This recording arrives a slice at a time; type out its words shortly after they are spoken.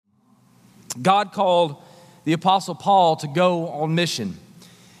God called the Apostle Paul to go on mission.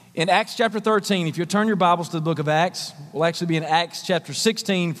 In Acts chapter 13, if you turn your Bibles to the book of Acts, we'll actually be in Acts chapter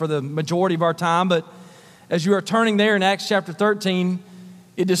 16 for the majority of our time, but as you are turning there in Acts chapter 13,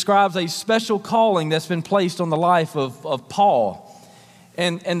 it describes a special calling that's been placed on the life of Paul.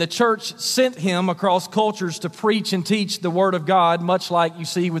 And the church sent him across cultures to preach and teach the Word of God, much like you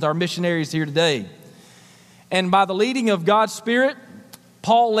see with our missionaries here today. And by the leading of God's Spirit,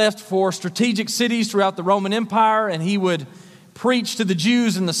 Paul left for strategic cities throughout the Roman Empire, and he would preach to the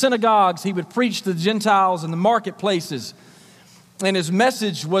Jews in the synagogues. He would preach to the Gentiles in the marketplaces. And his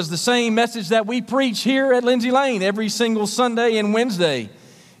message was the same message that we preach here at Lindsay Lane every single Sunday and Wednesday.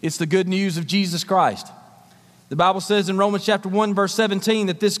 It's the good news of Jesus Christ. The Bible says in Romans chapter 1, verse 17,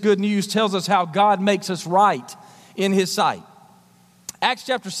 that this good news tells us how God makes us right in His sight. Acts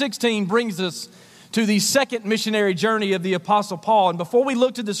chapter 16 brings us to the second missionary journey of the Apostle Paul. And before we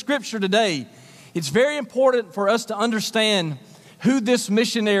look to the scripture today, it's very important for us to understand who this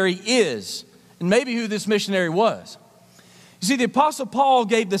missionary is and maybe who this missionary was. You see, the Apostle Paul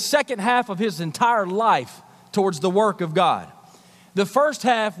gave the second half of his entire life towards the work of God. The first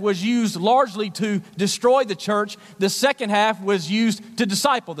half was used largely to destroy the church. The second half was used to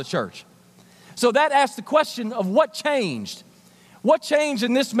disciple the church. So that asks the question of what changed. What changed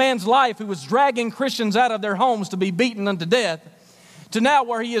in this man's life who was dragging Christians out of their homes to be beaten unto death to now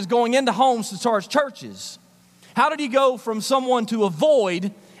where he is going into homes to start churches? How did he go from someone to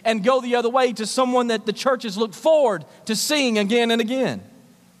avoid and go the other way to someone that the churches look forward to seeing again and again?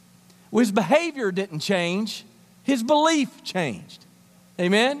 Well, his behavior didn't change. His belief changed.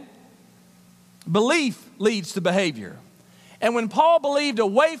 Amen? Belief leads to behavior. And when Paul believed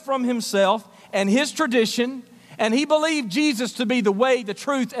away from himself and his tradition, and he believed Jesus to be the way, the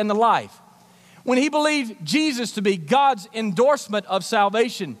truth, and the life, when he believed Jesus to be God's endorsement of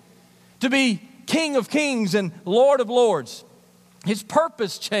salvation, to be King of Kings and Lord of Lords, his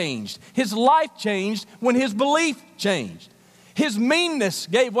purpose changed. His life changed when his belief changed. His meanness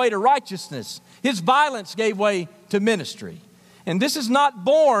gave way to righteousness. His violence gave way to ministry. And this is not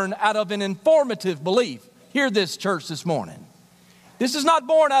born out of an informative belief. Hear this, church, this morning. This is not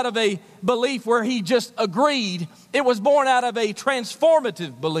born out of a belief where he just agreed. It was born out of a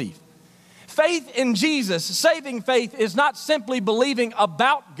transformative belief. Faith in Jesus, saving faith, is not simply believing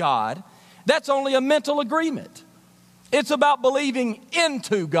about God. That's only a mental agreement. It's about believing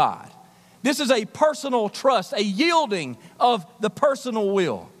into God. This is a personal trust, a yielding of the personal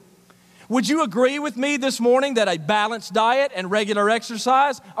will. Would you agree with me this morning that a balanced diet and regular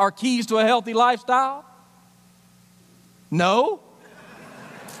exercise are keys to a healthy lifestyle? No?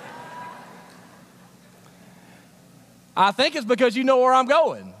 I think it's because you know where I'm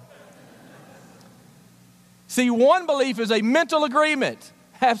going. See, one belief is a mental agreement.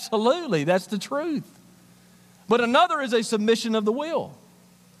 Absolutely, that's the truth. But another is a submission of the will.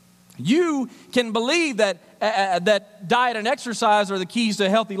 You can believe that that diet and exercise are the keys to a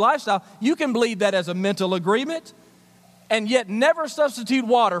healthy lifestyle. You can believe that as a mental agreement and yet never substitute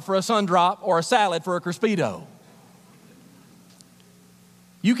water for a sun drop or a salad for a Crispito.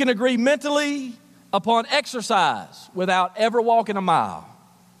 You can agree mentally upon exercise without ever walking a mile.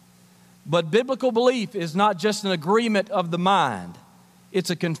 But biblical belief is not just an agreement of the mind. It's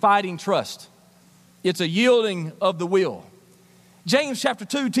a confiding trust. It's a yielding of the will. James chapter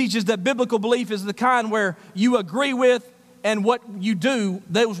 2 teaches that biblical belief is the kind where you agree with and what you do,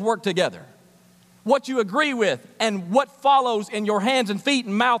 those work together. What you agree with and what follows in your hands and feet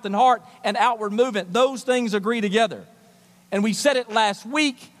and mouth and heart and outward movement, those things agree together. And we said it last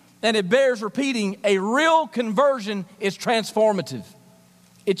week, and it bears repeating, a real conversion is transformative.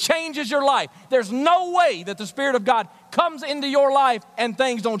 It changes your life. There's no way that the Spirit of God comes into your life and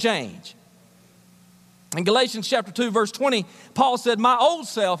things don't change. In Galatians chapter 2, verse 20, Paul said, my old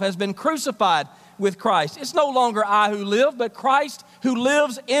self has been crucified with Christ. It's no longer I who live, but Christ who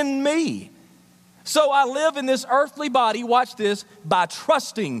lives in me. So I live in this earthly body, watch this, by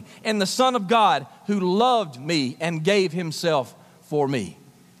trusting in the Son of God who loved me and gave himself for me.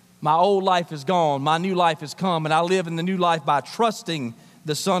 My old life is gone, my new life has come, and I live in the new life by trusting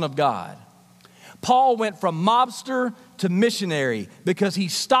the Son of God. Paul went from mobster to missionary because he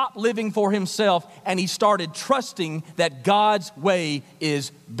stopped living for himself and he started trusting that God's way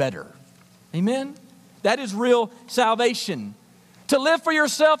is better. Amen? That is real salvation. To live for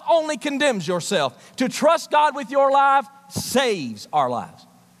yourself only condemns yourself. To trust God with your life saves our lives.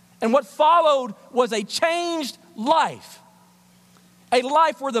 And what followed was a changed life. A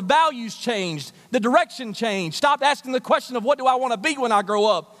life where the values changed, the direction changed. Stopped asking the question of what do I want to be when I grow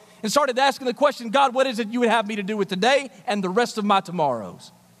up, and started asking the question, God, what is it you would have me to do with today and the rest of my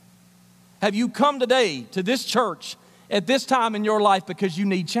tomorrows? Have you come today to this church at this time in your life because you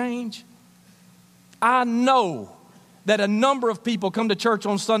need change? I know that a number of people come to church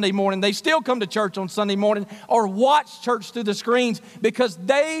on Sunday morning. They still come to church on Sunday morning or watch church through the screens because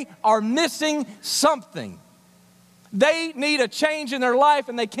they are missing something. They need a change in their life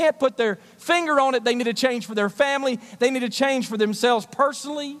and they can't put their finger on it. They need a change for their family. They need a change for themselves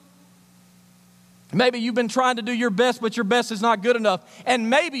personally. Maybe you've been trying to do your best, but your best is not good enough. And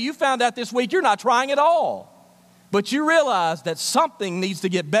maybe you found out this week you're not trying at all. But you realize that something needs to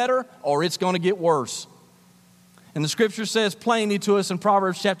get better or it's going to get worse. And the scripture says plainly to us in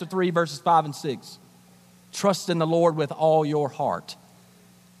Proverbs chapter 3, verses 5 and 6. Trust in the Lord with all your heart.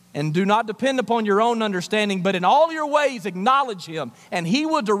 And do not depend upon your own understanding, but in all your ways acknowledge Him, and He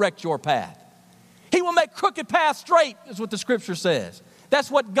will direct your path. He will make crooked paths straight, is what the scripture says. That's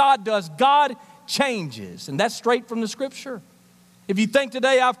what God does. God changes, and that's straight from the scripture. If you think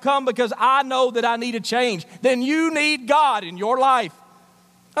today I've come because I know that I need a change, then you need God in your life.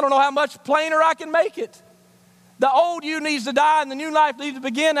 I don't know how much plainer I can make it. The old you needs to die and the new life needs to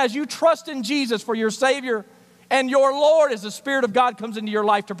begin as you trust in Jesus for your Savior and your Lord as the Spirit of God comes into your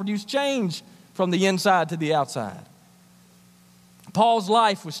life to produce change from the inside to the outside. Paul's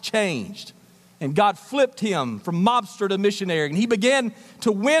life was changed and God flipped him from mobster to missionary and he began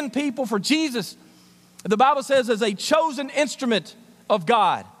to win people for Jesus. The Bible says as a chosen instrument of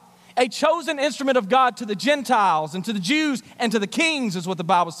God. A chosen instrument of God to the Gentiles and to the Jews and to the kings is what the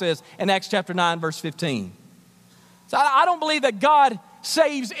Bible says in Acts chapter 9 verse 15. So I don't believe that God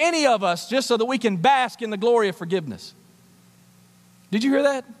saves any of us just so that we can bask in the glory of forgiveness. Did you hear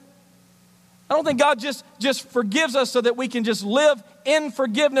that? I don't think God just forgives us so that we can just live in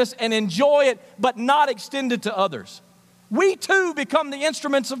forgiveness and enjoy it, but not extend it to others. We too become the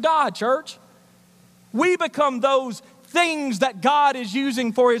instruments of God, church. We become those things that God is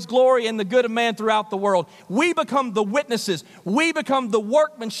using for His glory and the good of man throughout the world. We become the witnesses. We become the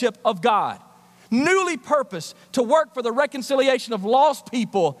workmanship of God. Newly purposed to work for the reconciliation of lost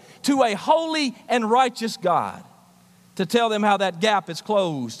people to a holy and righteous God, to tell them how that gap is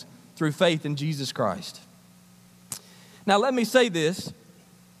closed through faith in Jesus Christ. Now let me say this.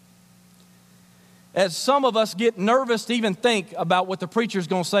 As some of us get nervous to even think about what the preacher's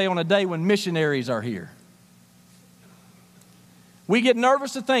going to say on a day when missionaries are here. We get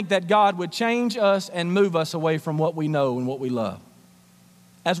nervous to think that God would change us and move us away from what we know and what we love.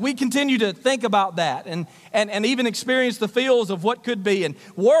 As we continue to think about that and even experience the feels of what could be and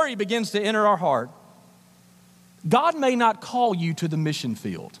worry begins to enter our heart, God may not call you to the mission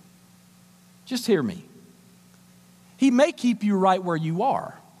field. Just hear me. He may keep you right where you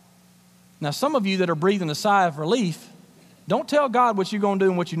are. Now, some of you that are breathing a sigh of relief, don't tell God what you're going to do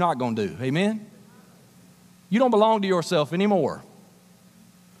and what you're not going to do. Amen? You don't belong to yourself anymore.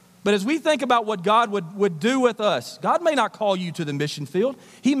 But as we think about what God would do with us, God may not call you to the mission field.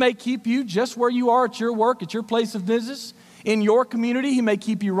 He may keep you just where you are at your work, at your place of business, in your community. He may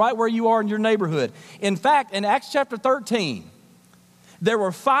keep you right where you are in your neighborhood. In fact, in Acts chapter 13, there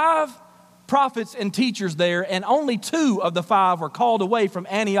were 5 prophets and teachers there, and only 2 of the 5 were called away from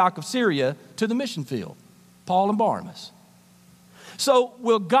Antioch of Syria to the mission field, Paul and Barnabas. So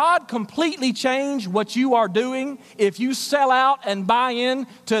will God completely change what you are doing if you sell out and buy in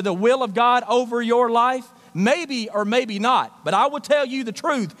to the will of God over your life? Maybe or maybe not. But I will tell you the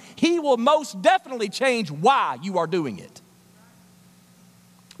truth. He will most definitely change why you are doing it.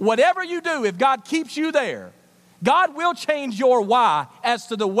 Whatever you do, if God keeps you there, God will change your why as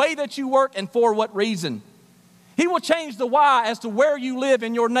to the way that you work and for what reason. He will change the why as to where you live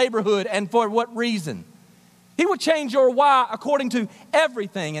in your neighborhood and for what reason. He will change your why according to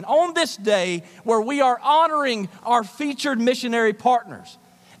everything. And on this day where we are honoring our featured missionary partners,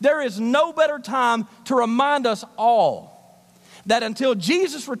 there is no better time to remind us all that until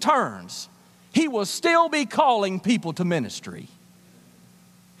Jesus returns, He will still be calling people to ministry.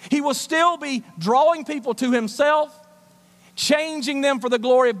 He will still be drawing people to Himself, changing them for the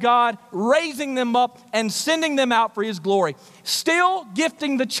glory of God, raising them up, and sending them out for His glory. Still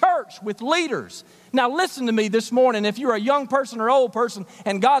gifting the church with leaders. Now listen to me this morning. If you're a young person or old person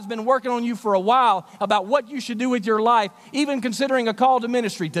and God's been working on you for a while about what you should do with your life, even considering a call to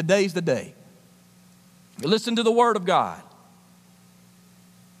ministry, today's the day. Listen to the Word of God.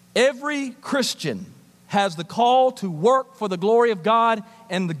 Every Christian has the call to work for the glory of God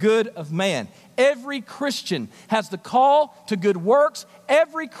and the good of man. Every Christian has the call to good works.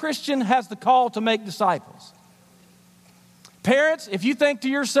 Every Christian has the call to make disciples. Parents, if you think to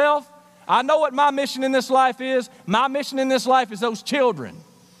yourself, I know what my mission in this life is. My mission in this life is those children.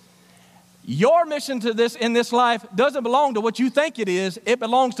 Your mission to this in this life doesn't belong to what you think it is. It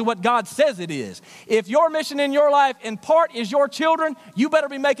belongs to what God says it is. If your mission in your life in part is your children, you better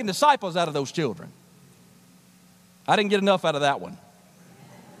be making disciples out of those children. I didn't get enough out of that one.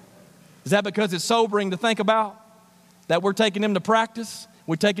 Is that because it's sobering to think about? That we're taking them to practice,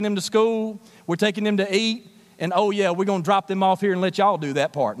 we're taking them to school, we're taking them to eat, and oh yeah, we're going to drop them off here and let y'all do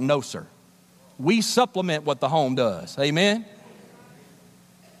that part. No, sir. We supplement what the home does. Amen?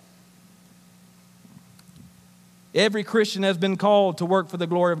 Every Christian has been called to work for the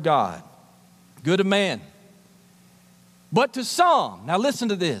glory of God. Good of man. But to some, now listen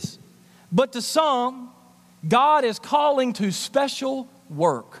to this, but to some, God is calling to special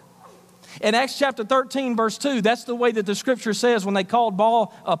work. In Acts chapter 13, verse 2, that's the way that the scripture says when they called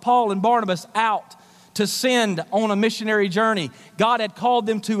Paul and Barnabas out to send on a missionary journey. God had called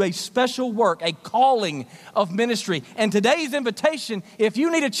them to a special work, a calling of ministry. And today's invitation, if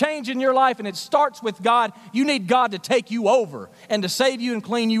you need a change in your life and it starts with God, you need God to take you over and to save you and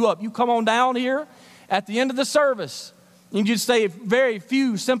clean you up. You come on down here at the end of the service. You just say very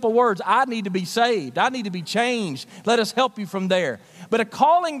few simple words. I need to be saved. I need to be changed. Let us help you from there. But a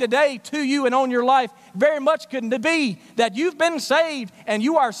calling today to you and on your life very much couldn't be that you've been saved and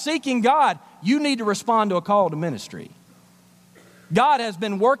you are seeking God. You need to respond to a call to ministry. God has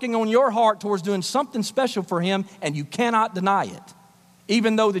been working on your heart towards doing something special for Him, and you cannot deny it,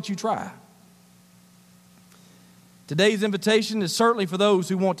 even though that you try. Today's invitation is certainly for those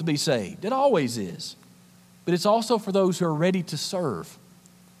who want to be saved. It always is. But it's also for those who are ready to serve.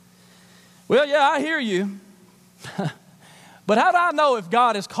 Well, yeah, I hear you. But how do I know if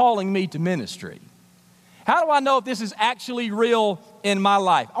God is calling me to ministry? How do I know if this is actually real in my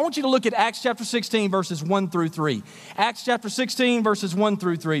life? I want you to look at Acts chapter 16, verses 1 through 3. Acts chapter 16, verses 1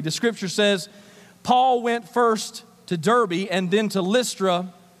 through 3. The scripture says, Paul went first to Derbe and then to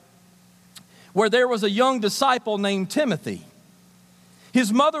Lystra, where there was a young disciple named Timothy.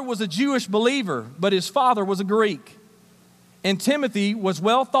 His mother was a Jewish believer, but his father was a Greek. And Timothy was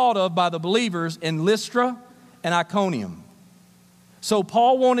well thought of by the believers in Lystra and Iconium. So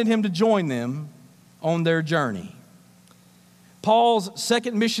Paul wanted him to join them on their journey. Paul's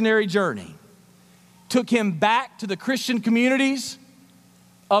second missionary journey took him back to the Christian communities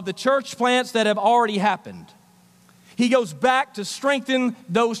of the church plants that have already happened. He goes back to strengthen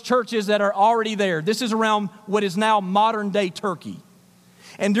those churches that are already there. This is around what is now modern-day Turkey.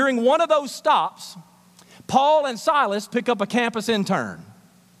 And during one of those stops, Paul and Silas pick up a campus intern.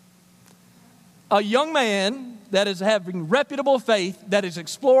 A young man that is having reputable faith, that is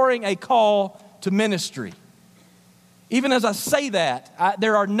exploring a call to ministry. Even as I say that,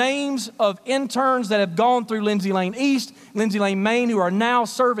 there are names of interns that have gone through Lindsay Lane East, Lindsay Lane Main, who are now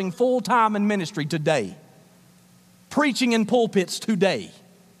serving full-time in ministry today, preaching in pulpits today.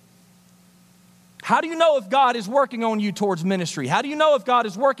 How do you know if God is working on you towards ministry? How do you know if God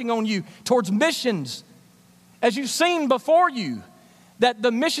is working on you towards missions? As you've seen before you, that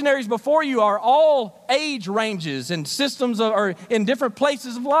the missionaries before you are all age ranges and systems are in different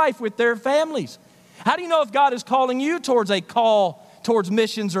places of life with their families. How do you know if God is calling you towards a call towards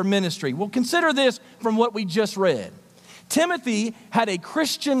missions or ministry? Well, consider this from what we just read. Timothy had a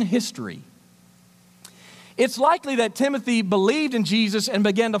Christian history. It's likely that Timothy believed in Jesus and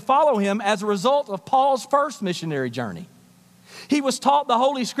began to follow him as a result of Paul's first missionary journey. He was taught the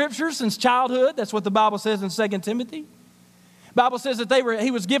Holy Scriptures since childhood. That's what the Bible says in 2 Timothy. The Bible says that he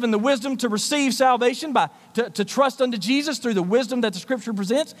was given the wisdom to receive salvation to trust unto Jesus through the wisdom that the Scripture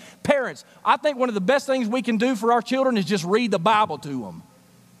presents. Parents, I think one of the best things we can do for our children is just read the Bible to them.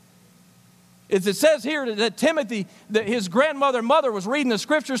 It says here that Timothy, that his grandmother and mother was reading the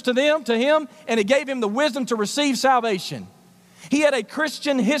Scriptures to him, and it gave him the wisdom to receive salvation. He had a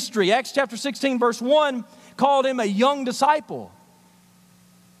Christian history. Acts chapter 16, verse 1 called him a young disciple.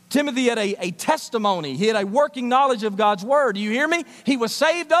 Timothy had a testimony. He had a working knowledge of God's word. Do you hear me? He was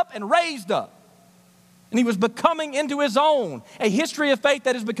saved up and raised up. And he was becoming into his own, a history of faith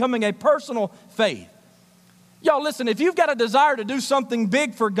that is becoming a personal faith. Y'all listen, if you've got a desire to do something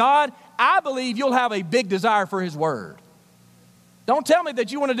big for God, I believe you'll have a big desire for His word. Don't tell me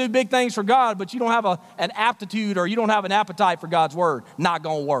that you want to do big things for God, but you don't have an aptitude or you don't have an appetite for God's word. Not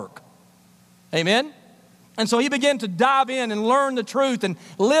going to work. Amen? And so he began to dive in and learn the truth and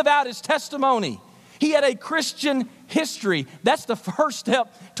live out his testimony. He had a Christian history. That's the first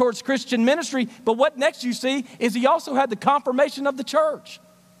step towards Christian ministry. But what next you see is he also had the confirmation of the church.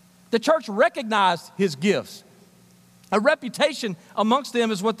 The church recognized his gifts. A reputation amongst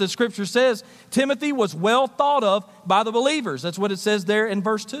them is what the Scripture says. Timothy was well thought of by the believers. That's what it says there in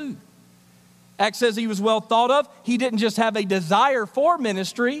verse 2. Acts says he was well thought of. He didn't just have a desire for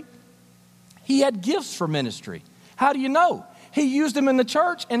ministry. He had gifts for ministry. How do you know? He used them in the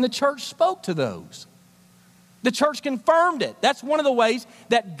church, and the church spoke to those. The church confirmed it. That's one of the ways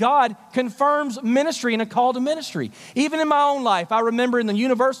that God confirms ministry and a call to ministry. Even in my own life, I remember in the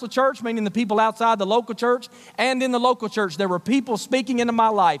universal church, meaning the people outside the local church, and in the local church, there were people speaking into my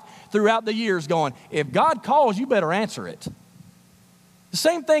life throughout the years going, if God calls, you better answer it. The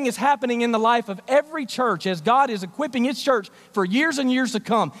same thing is happening in the life of every church as God is equipping His church for years and years to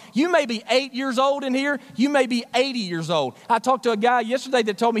come. You may be 8 years old in here. You may be 80 years old. I talked to a guy yesterday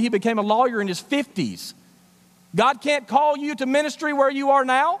that told me he became a lawyer in his 50s. God can't call you to ministry where you are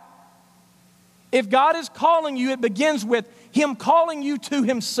now. If God is calling you, it begins with Him calling you to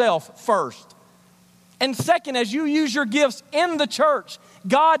Himself first. And second, as you use your gifts in the church,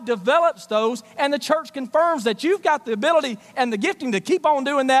 God develops those, and the church confirms that you've got the ability and the gifting to keep on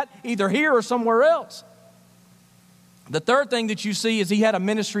doing that either here or somewhere else. The third thing that you see is he had a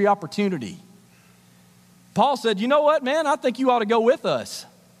ministry opportunity. Paul said, you know what, man, I think you ought to go with us.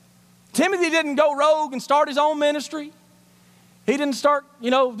 Timothy didn't go rogue and start his own ministry. He didn't start,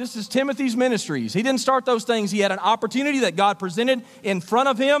 this is Timothy's ministries. He didn't start those things. He had an opportunity that God presented in front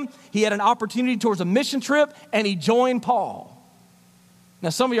of him. He had an opportunity towards a mission trip, and he joined Paul.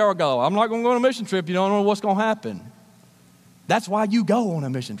 Now, some of y'all go, I'm not going to go on a mission trip. You don't know what's going to happen. That's why you go on a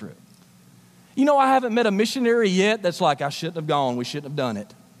mission trip. I haven't met a missionary yet that's like, I shouldn't have gone. We shouldn't have done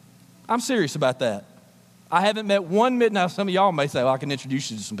it. I'm serious about that. I haven't met one, now some of y'all may say, well, I can introduce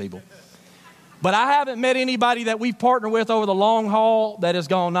you to some people. But I haven't met anybody that we've partnered with over the long haul that has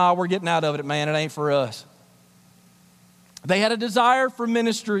gone, nah, we're getting out of it, man. It ain't for us. They had a desire for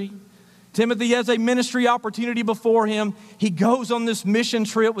ministry. Timothy has a ministry opportunity before him. He goes on this mission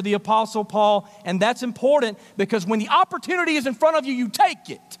trip with the Apostle Paul, and that's important because when the opportunity is in front of you, you take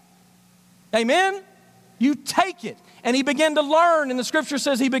it. Amen? You take it. And he began to learn, and the scripture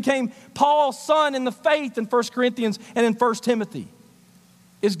says he became Paul's son in the faith in 1 Corinthians and in 1 Timothy.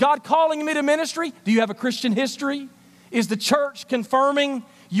 Is God calling me to ministry? Do you have a Christian history? Is the church confirming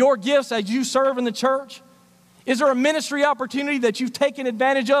your gifts as you serve in the church? Is there a ministry opportunity that you've taken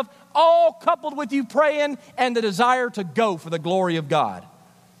advantage of, all coupled with you praying and the desire to go for the glory of God?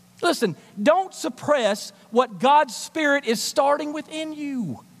 Listen, don't suppress what God's Spirit is starting within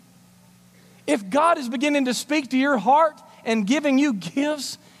you. If God is beginning to speak to your heart and giving you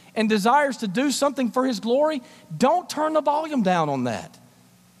gifts and desires to do something for His glory, don't turn the volume down on that.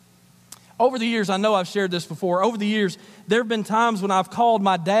 Over the years, I know I've shared this before, over the years, there have been times when I've called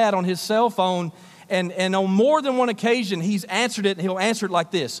my dad on his cell phone, and on more than one occasion, he's answered it, and he'll answer it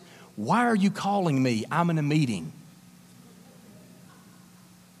like this: why are you calling me? I'm in a meeting.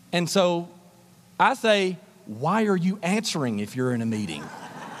 And so I say, why are you answering if you're in a meeting?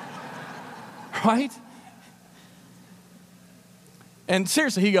 Right? And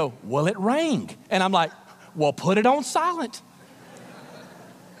seriously, he go, well, it rang. And I'm like, well, put it on silent.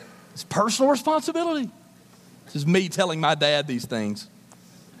 It's personal responsibility. This is me telling my dad these things.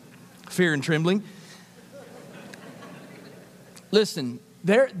 Fear and trembling. Listen,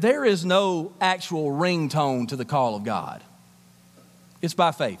 there is no actual ringtone to the call of God. It's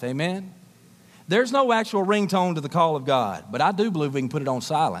by faith, amen? There's no actual ringtone to the call of God, but I do believe we can put it on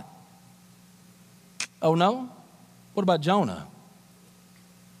silent. Oh, no? What about Jonah?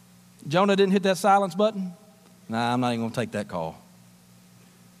 Jonah didn't hit that silence button? Nah, I'm not even going to take that call.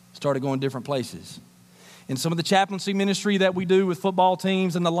 Started going different places. In some of the chaplaincy ministry that we do with football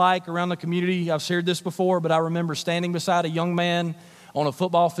teams and the like around the community, I've shared this before, but I remember standing beside a young man on a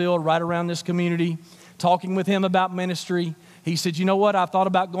football field right around this community, talking with him about ministry. He said, you know what, I thought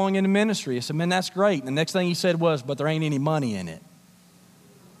about going into ministry. I said, man, that's great. And the next thing he said was, but there ain't any money in it.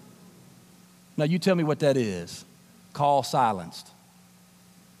 Now, you tell me what that is. Call silenced.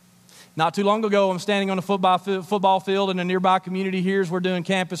 Not too long ago, I'm standing on a football field in a nearby community here as we're doing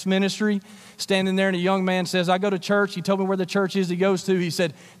campus ministry. Standing there, and a young man says, I go to church. He told me where the church is he goes to. He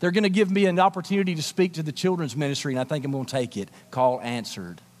said, they're going to give me an opportunity to speak to the children's ministry, and I think I'm going to take it. Call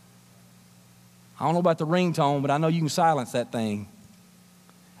answered. I don't know about the ringtone, but I know you can silence that thing.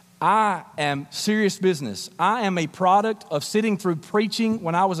 I am serious business. I am a product of sitting through preaching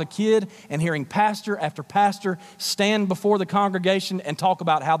when I was a kid and hearing pastor after pastor stand before the congregation and talk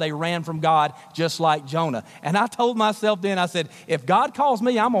about how they ran from God just like Jonah. And I told myself then, I said, if God calls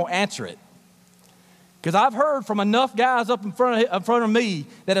me, I'm going to answer it. Because I've heard from enough guys up in front of me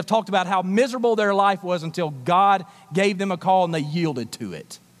that have talked about how miserable their life was until God gave them a call and they yielded to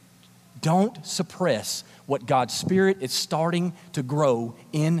it. Don't suppress what God's Spirit is starting to grow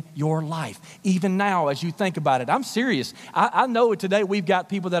in your life. Even now, as you think about it, I'm serious. I know today we've got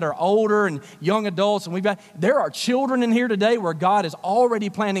people that are older and young adults, and there are children in here today where God is already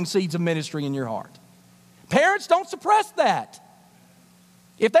planting seeds of ministry in your heart. Parents, don't suppress that.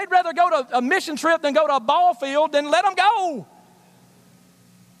 If they'd rather go to a mission trip than go to a ball field, then let them go.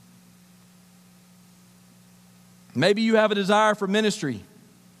 Maybe you have a desire for ministry.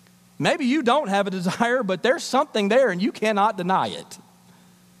 Maybe you don't have a desire, but there's something there and you cannot deny it.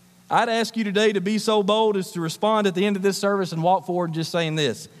 I'd ask you today to be so bold as to respond at the end of this service and walk forward just saying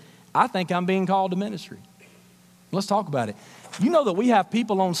this: I think I'm being called to ministry. Let's talk about it. You know that we have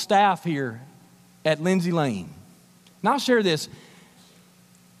people on staff here at Lindsay Lane. Now I'll share this.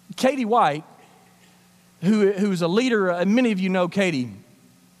 Katie White, who's a leader, and many of you know Katie.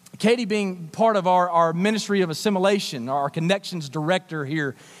 Katie being part of our ministry of assimilation, our connections director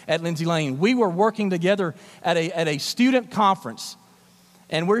here at Lindsay Lane. We were working together at a student conference.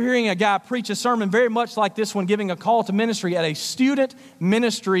 And we're hearing a guy preach a sermon very much like this one, giving a call to ministry at a student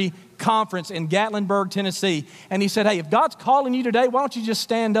ministry conference in Gatlinburg, Tennessee. And he said, hey, if God's calling you today, why don't you just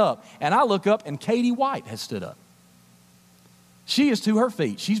stand up? And I look up and Katie White has stood up. She is to her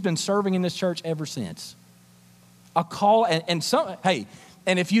feet. She's been serving in this church ever since. A call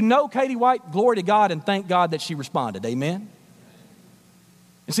and if you know Katie White, glory to God and thank God that she responded. Amen?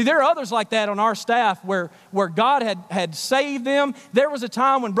 And see, there are others like that on our staff where God had saved them. There was a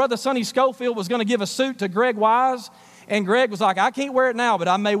time when Brother Sonny Schofield was going to give a suit to Greg Wise, and Greg was like, I can't wear it now, but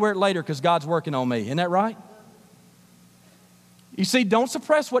I may wear it later because God's working on me. Isn't that right? You see, don't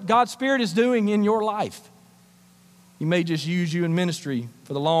suppress what God's Spirit is doing in your life. He may just use you in ministry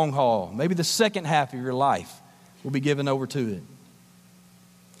for the long haul. Maybe the second half of your life will be given over to it.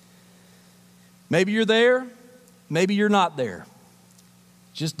 Maybe you're there, maybe you're not there.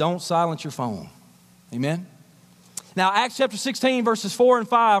 Just don't silence your phone. Amen? Now, Acts chapter 16, verses 4 and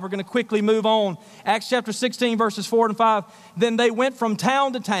 5, we're going to quickly move on. Acts chapter 16, verses 4 and 5. Then they went from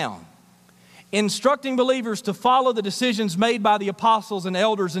town to town, instructing believers to follow the decisions made by the apostles and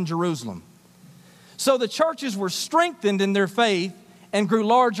elders in Jerusalem. So the churches were strengthened in their faith and grew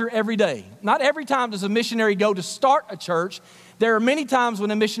larger every day. Not every time does a missionary go to start a church. There are many times when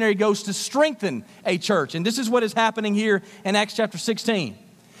a missionary goes to strengthen a church. And this is what is happening here in Acts chapter 16.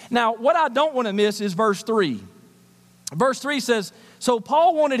 Now, what I don't want to miss is verse 3. Verse 3 says, so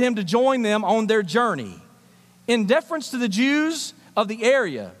Paul wanted him to join them on their journey. In deference to the Jews of the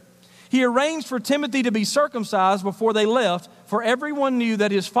area, he arranged for Timothy to be circumcised before they left, for everyone knew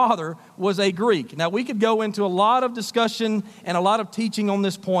that his father was a Greek. Now, we could go into a lot of discussion and a lot of teaching on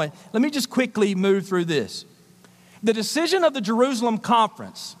this point. Let me just quickly move through this. The decision of the Jerusalem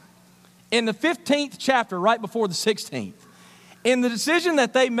conference in the 15th chapter, right before the 16th, in the decision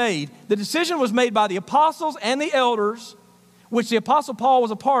that they made, the decision was made by the apostles and the elders, which the apostle Paul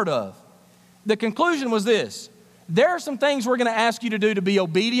was a part of. The conclusion was this: there are some things we're going to ask you to do to be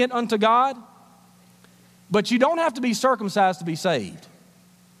obedient unto God, but you don't have to be circumcised to be saved.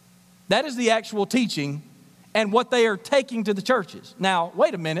 That is the actual teaching and what they are taking to the churches. Now,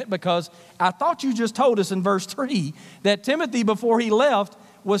 wait a minute, because I thought you just told us in verse 3 that Timothy, before he left,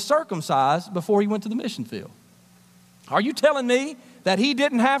 was circumcised before he went to the mission field. Are you telling me that he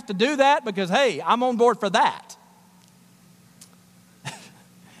didn't have to do that because, hey, I'm on board for that?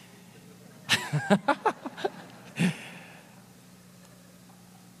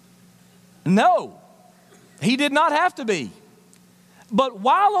 No, he did not have to be. But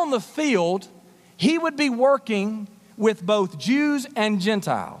while on the field, he would be working with both Jews and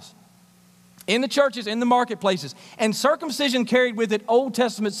Gentiles in the churches, in the marketplaces. And circumcision carried with it Old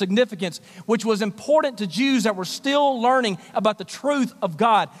Testament significance, which was important to Jews that were still learning about the truth of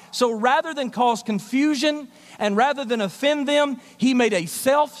God. So rather than cause confusion and rather than offend them, he made a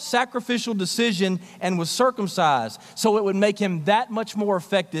self-sacrificial decision and was circumcised so it would make him that much more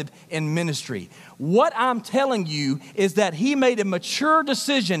effective in ministry. What I'm telling you is that he made a mature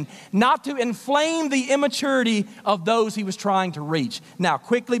decision not to inflame the immaturity of those he was trying to reach. Now,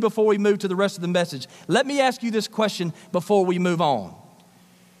 quickly before we move to the rest of the message, let me ask you this question before we move on.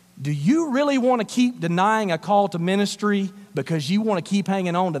 Do you really want to keep denying a call to ministry because you want to keep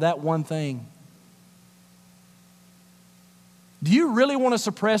hanging on to that one thing? Do you really want to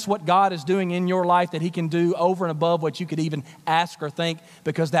suppress what God is doing in your life that he can do over and above what you could even ask or think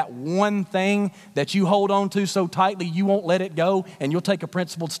because that one thing that you hold on to so tightly you won't let it go and you'll take a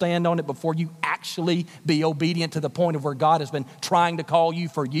principled stand on it before you actually be obedient to the point of where God has been trying to call you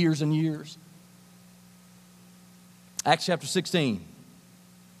for years and years? Acts chapter 16.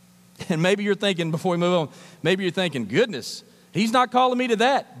 And maybe you're thinking, before we move on, maybe you're thinking, goodness, He's not calling me to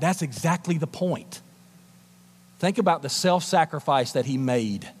that. That's exactly the point. Think about the self-sacrifice that he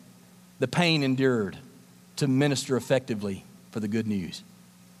made, the pain endured to minister effectively for the good news.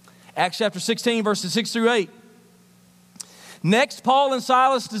 Acts chapter 16, verses 6 through 8. Next, Paul and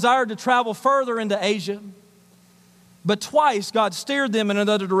Silas desired to travel further into Asia, but twice God steered them in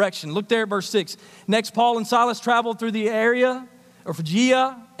another direction. Look there at verse 6. Next, Paul and Silas traveled through the area of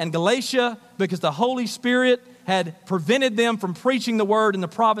Phrygia and Galatia because the Holy Spirit had prevented them from preaching the word in the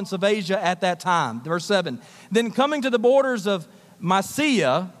province of Asia at that time. Verse 7. Then coming to the borders of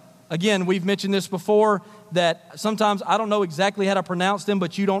Mysia, again, we've mentioned this before, that sometimes I don't know exactly how to pronounce them,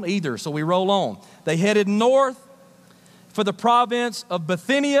 but you don't either, so we roll on. They headed north for the province of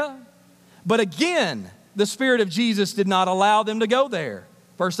Bithynia, but again, the Spirit of Jesus did not allow them to go there.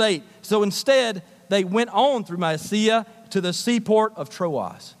 Verse 8, so instead, they went on through Mysia to the seaport of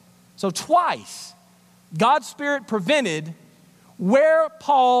Troas. So twice, God's Spirit prevented where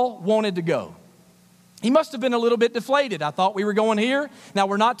Paul wanted to go. He must have been a little bit deflated. I thought we were going here. Now,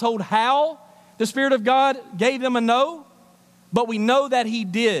 we're not told how the Spirit of God gave them a no, but we know that he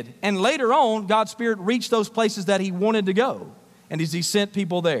did. And later on, God's Spirit reached those places that he wanted to go, and he sent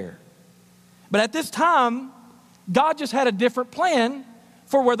people there. But at this time, God just had a different plan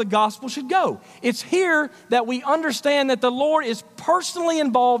for where the gospel should go. It's here that we understand that the Lord is personally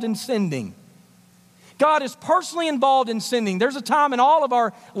involved in sending. God is personally involved in sending. There's a time in all of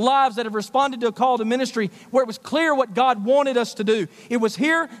our lives that have responded to a call to ministry where it was clear what God wanted us to do. It was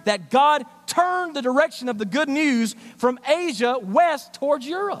here that God turned the direction of the good news from Asia west towards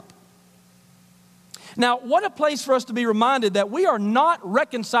Europe. Now, what a place for us to be reminded that we are not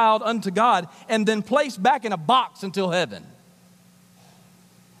reconciled unto God and then placed back in a box until heaven.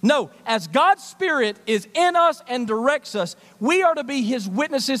 No, as God's Spirit is in us and directs us, we are to be His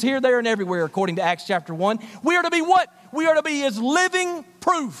witnesses here, there, and everywhere, according to Acts chapter 1. We are to be what? We are to be His living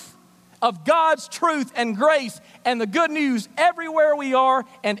proof of God's truth and grace and the good news everywhere we are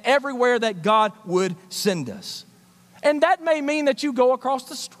and everywhere that God would send us. And that may mean that you go across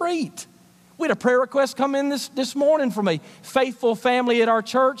the street. We had a prayer request come in this morning from a faithful family at our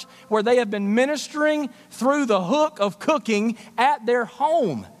church where they have been ministering through the hook of cooking at their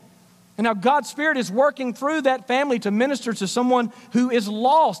home. And now God's Spirit is working through that family to minister to someone who is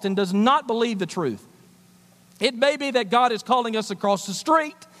lost and does not believe the truth. It may be that God is calling us across the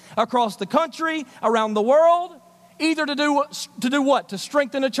street, across the country, around the world, either to do what? To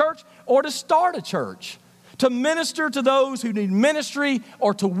strengthen a church or to start a church. To minister to those who need ministry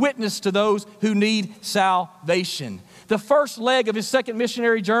or to witness to those who need salvation. The first leg of his second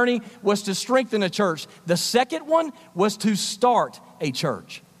missionary journey was to strengthen a church. The second one was to start a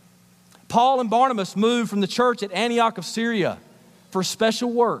church. Paul and Barnabas moved from the church at Antioch of Syria for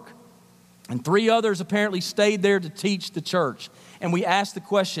special work. And 3 others apparently stayed there to teach the church. And we asked the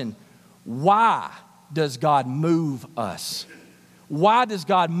question, why does God move us? Why does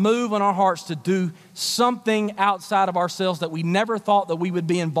God move in our hearts to do something outside of ourselves that we never thought that we would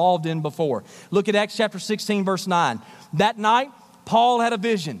be involved in before? Look at Acts chapter 16, verse 9. That night, Paul had a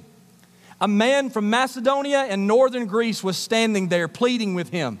vision. A man from Macedonia and northern Greece was standing there pleading with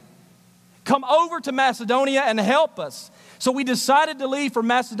him. Come over to Macedonia and help us. So we decided to leave for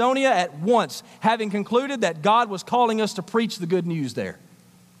Macedonia at once, having concluded that God was calling us to preach the good news there.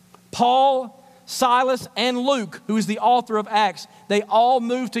 Paul, Silas, and Luke, who is the author of Acts, they all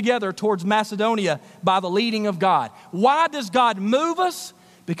moved together towards Macedonia by the leading of God. Why does God move us?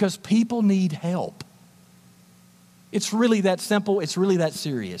 Because people need help. It's really that simple. It's really that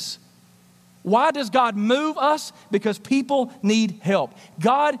serious. Why does God move us? Because people need help.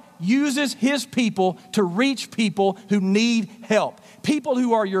 God uses His people to reach people who need help. People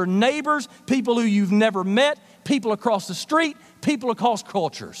who are your neighbors, people who you've never met, people across the street, people across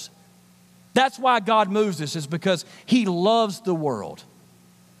cultures. That's why God moves us, is because He loves the world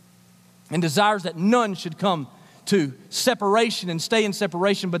and desires that none should come to separation and stay in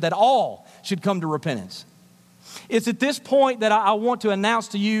separation, but that all should come to repentance. It's at this point that I want to announce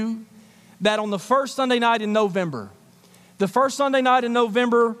to you that on the first Sunday night in November,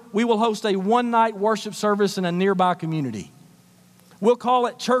 we will host a one-night worship service in a nearby community. We'll call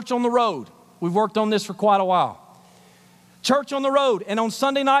it Church on the Road. We've worked on this for quite a while. Church on the Road. And on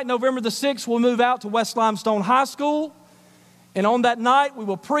Sunday night, November the 6th, we'll move out to West Limestone High School. And on that night, we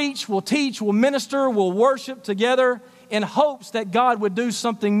will preach, we'll teach, we'll minister, we'll worship together in hopes that God would do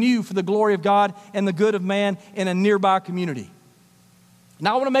something new for the glory of God and the good of man in a nearby community.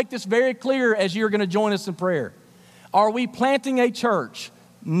 Now, I want to make this very clear as you're going to join us in prayer. Are we planting a church?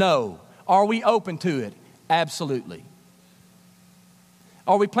 No. Are we open to it? Absolutely.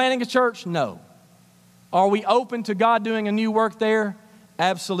 Are we planting a church? No. Are we open to God doing a new work there?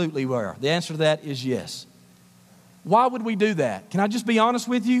 Absolutely we are. The answer to that is yes. Why would we do that? Can I just be honest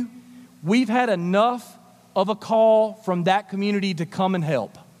with you? We've had enough of a call from that community to come and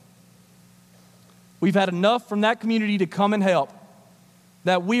help. We've had enough from that community to come and help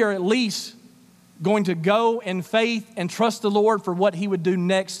that we are at least going to go in faith and trust the Lord for what He would do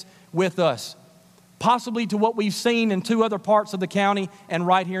next with us. Possibly to what we've seen in 2 other parts of the county and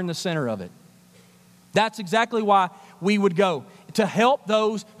right here in the center of it. That's exactly why we would go, to help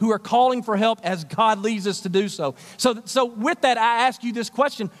those who are calling for help as God leads us to do so. So with that, I ask you this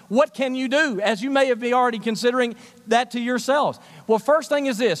question: what can you do? As you may have been already considering that to yourselves. Well, first thing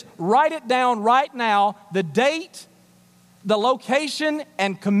is this: write it down right now, the date, the location,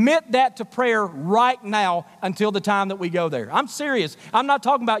 and commit that to prayer right now until the time that we go there. I'm serious. I'm not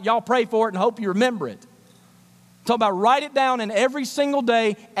talking about y'all pray for it and hope you remember it. I'm talking about write it down, and every single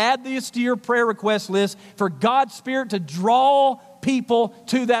day add this to your prayer request list for God's Spirit to draw people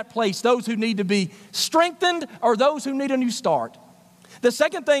to that place, those who need to be strengthened or those who need a new start. The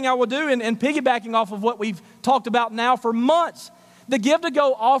second thing I will do, and piggybacking off of what we've talked about now for months, the Give to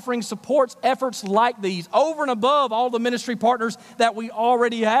Go offering supports efforts like these over and above all the ministry partners that we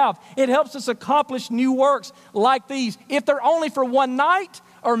already have. It helps us accomplish new works like these, if they're only for one night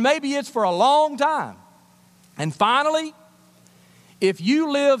or maybe it's for a long time. And finally, if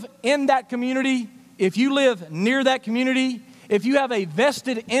you live in that community, if you live near that community, if you have a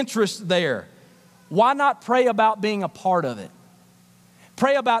vested interest there, why not pray about being a part of it?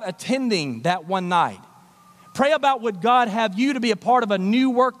 Pray about attending that one night. Pray about would God have you to be a part of a new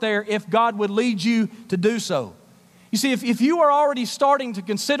work there if God would lead you to do so. You see, if you are already starting to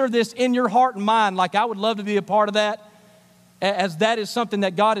consider this in your heart and mind, like I would love to be a part of that, as that is something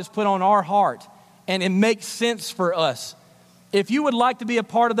that God has put on our heart, and it makes sense for us. If you would like to be a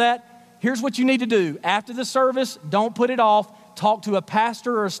part of that, here's what you need to do. After the service, don't put it off. Talk to a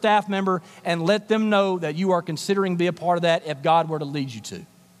pastor or a staff member and let them know that you are considering to be a part of that if God were to lead you to.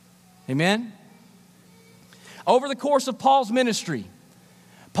 Amen? Over the course of Paul's ministry,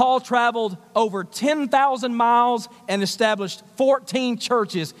 Paul traveled over 10,000 miles and established 14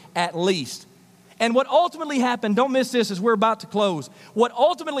 churches at least. And what ultimately happened, don't miss this as we're about to close. What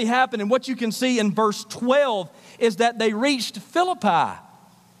ultimately happened, and what you can see in verse 12, is that they reached Philippi,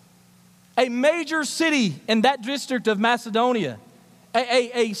 a major city in that district of Macedonia,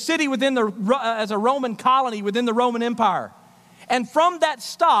 a city within as a Roman colony within the Roman Empire. And from that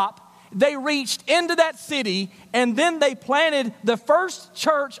stop, they reached into that city, and then they planted the first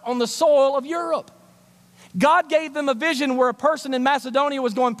church on the soil of Europe. God gave them a vision where a person in Macedonia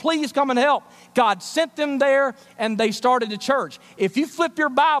was going, please come and help. God sent them there, and they started a church. If you flip your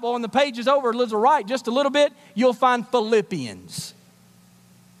Bible and the page is over to the right just a little bit, you'll find Philippians.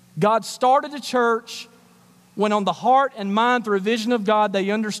 God started a church when on the heart and mind through a vision of God, they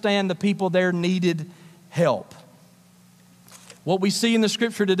understand the people there needed help. What we see in the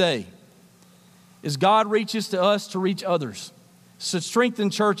scripture today is God reaches to us to reach others, to strengthen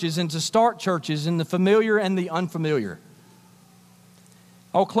churches and to start churches in the familiar and the unfamiliar.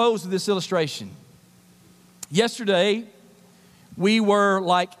 I'll close with this illustration. Yesterday, we were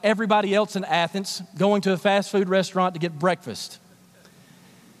like everybody else in Athens, going to a fast food restaurant to get breakfast.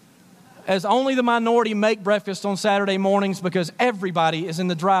 As only the minority make breakfast on Saturday mornings because everybody is in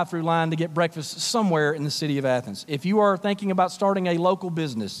the drive-through line to get breakfast somewhere in the city of Athens. If you are thinking about starting a local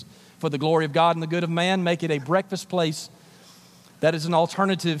business for the glory of God and the good of man, make it a breakfast place that is an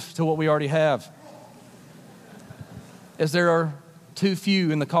alternative to what we already have. As there are too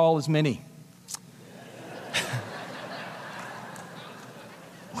few and the call is many.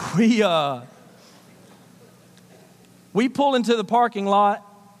 We pull into the parking lot,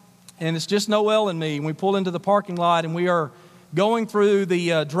 and it's just Noel and me. And we pull into the parking lot, and we are going through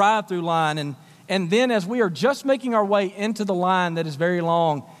the drive-through line. And then as we are just making our way into the line that is very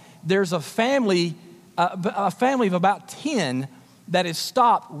long, there's a family of about 10 that is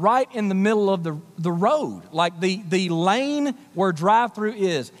stopped right in the middle of the road, like the lane where drive-through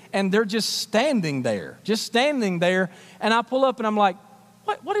is. And they're just standing there. And I pull up and I'm like,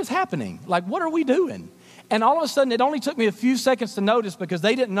 what is happening? Like, what are we doing? And all of a sudden, it only took me a few seconds to notice because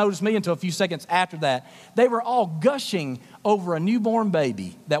they didn't notice me until a few seconds after that. They were all gushing over a newborn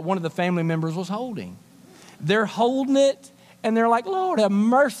baby that one of the family members was holding. They're holding it, and they're like, Lord have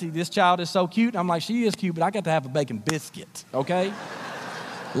mercy, this child is so cute. I'm like, she is cute, but I got to have a bacon biscuit, okay?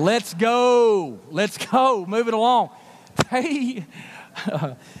 Let's go. Move it along.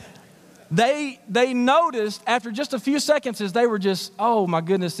 They noticed after just a few seconds as they were just, oh my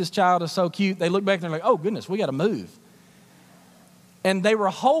goodness, this child is so cute. They looked back and they're like, oh goodness, we got to move. And they were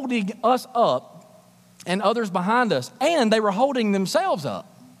holding us up and others behind us. And they were holding themselves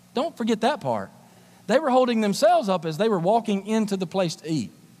up. Don't forget that part. They were holding themselves up as they were walking into the place to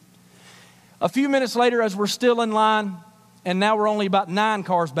eat. A few minutes later, as we're still in line, and now we're only about 9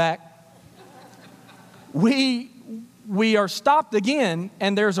 cars back, we are stopped again,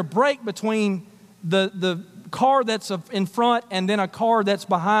 and there's a break between the car that's in front and then a car that's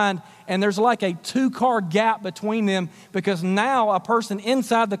behind, and there's like a 2-car gap between them because now a person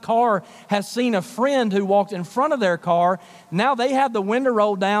inside the car has seen a friend who walked in front of their car. Now they have the window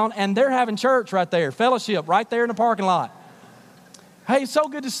rolled down and they're having church right there, fellowship right there in the parking lot. Hey, so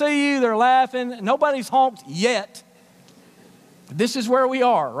good to see you. They're laughing. Nobody's honked yet. This is where we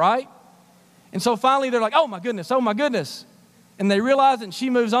are, right? And so finally they're like, oh my goodness. And they realize, and she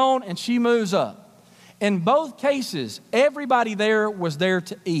moves on and she moves up. In both cases, everybody there was there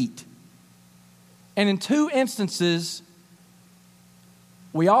to eat. And in 2 instances,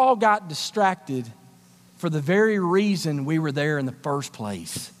 we all got distracted for the very reason we were there in the first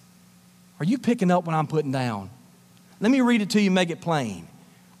place. Are you picking up what I'm putting down? Let me read it to you, make it plain.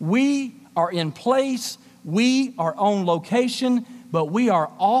 We are in place, we are on location, but we are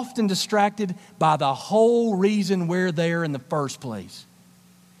often distracted by the whole reason we're there in the first place.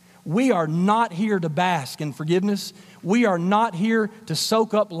 We are not here to bask in forgiveness. We are not here to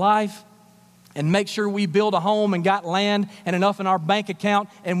soak up life and make sure we build a home and got land and enough in our bank account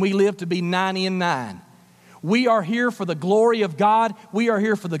and we live to be 90 and 9. We are here for the glory of God. We are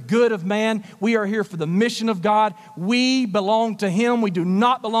here for the good of man. We are here for the mission of God. We belong to Him. We do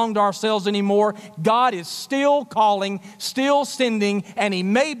not belong to ourselves anymore. God is still calling, still sending, and He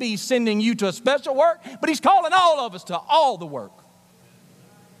may be sending you to a special work, but He's calling all of us to all the work.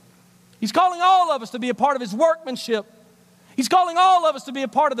 He's calling all of us to be a part of His workmanship. He's calling all of us to be a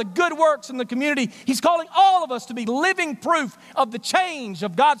part of the good works in the community. He's calling all of us to be living proof of the change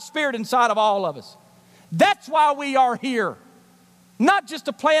of God's Spirit inside of all of us. That's why we are here. Not just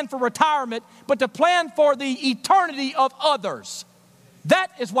to plan for retirement, but to plan for the eternity of others.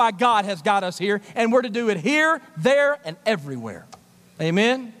 That is why God has got us here, and we're to do it here, there, and everywhere.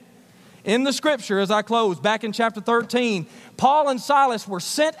 Amen? In the scripture, as I close, back in chapter 13, Paul and Silas were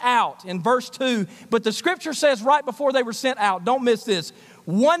sent out in verse 2, but the scripture says right before they were sent out, don't miss this,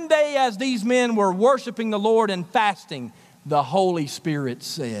 one day as these men were worshiping the Lord and fasting, the Holy Spirit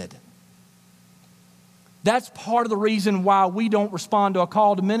said. That's part of the reason why we don't respond to a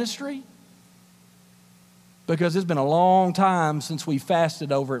call to ministry, because it's been a long time since we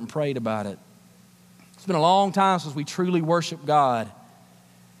fasted over it and prayed about it. It's been a long time since we truly worship God.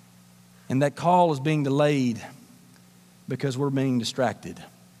 And that call is being delayed because we're being distracted.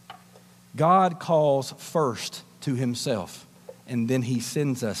 God calls first to Himself, and then He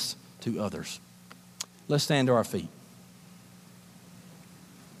sends us to others. Let's stand to our feet.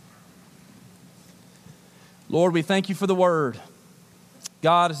 Lord, we thank You for the Word.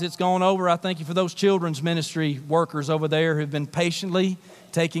 God, as it's gone over, I thank You for those children's ministry workers over there who've been patiently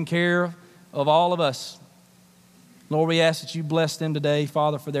taking care of all of us. Lord, we ask that You bless them today,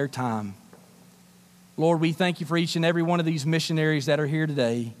 Father, for their time. Lord, we thank You for each and every one of these missionaries that are here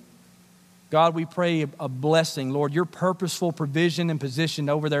today. God, we pray a blessing. Lord, Your purposeful provision and position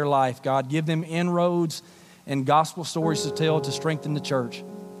over their life. God, give them inroads and gospel stories to tell to strengthen the church.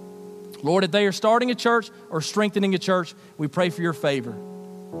 Lord, if they are starting a church or strengthening a church, we pray for Your favor.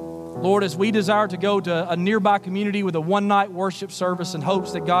 Lord, as we desire to go to a nearby community with a one-night worship service in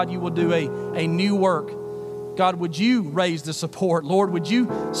hopes that, God, You will do a new work, God, would You raise the support? Lord, would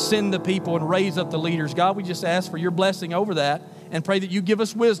You send the people and raise up the leaders? God, we just ask for Your blessing over that and pray that You give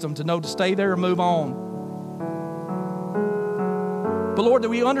us wisdom to know to stay there and move on. But Lord, that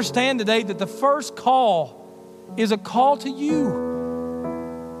we understand today that the first call is a call to You.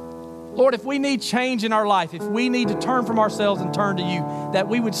 Lord, if we need change in our life, if we need to turn from ourselves and turn to You, that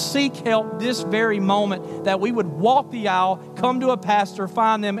we would seek help this very moment, that we would walk the aisle, come to a pastor,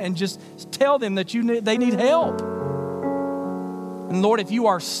 find them, and just tell them that they need help. And Lord, if You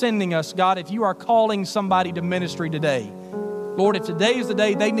are sending us, God, if You are calling somebody to ministry today, Lord, if today is the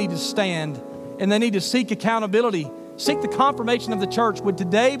day they need to stand and they need to seek accountability, seek the confirmation of the church, would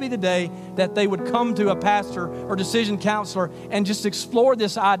today be the day that they would come to a pastor or decision counselor and just explore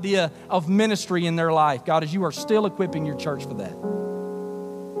this idea of ministry in their life, God, as You are still equipping Your church for that.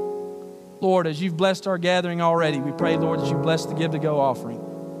 Lord, as You've blessed our gathering already, we pray, Lord, that You bless the Give to Go offering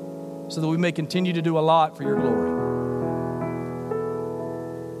so that we may continue to do a lot for Your glory.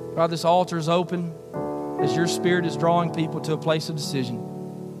 God, this altar is open as Your Spirit is drawing people to a place of decision.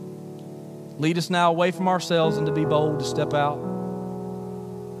 Lead us now away from ourselves and to be bold to step out.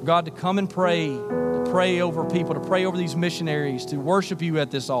 God, to come and pray, to pray over people, to pray over these missionaries, to worship You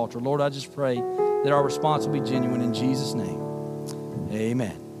at this altar. Lord, I just pray that our response will be genuine in Jesus' name.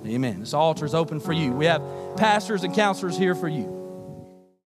 Amen. Amen. This altar is open for you. We have pastors and counselors here for you.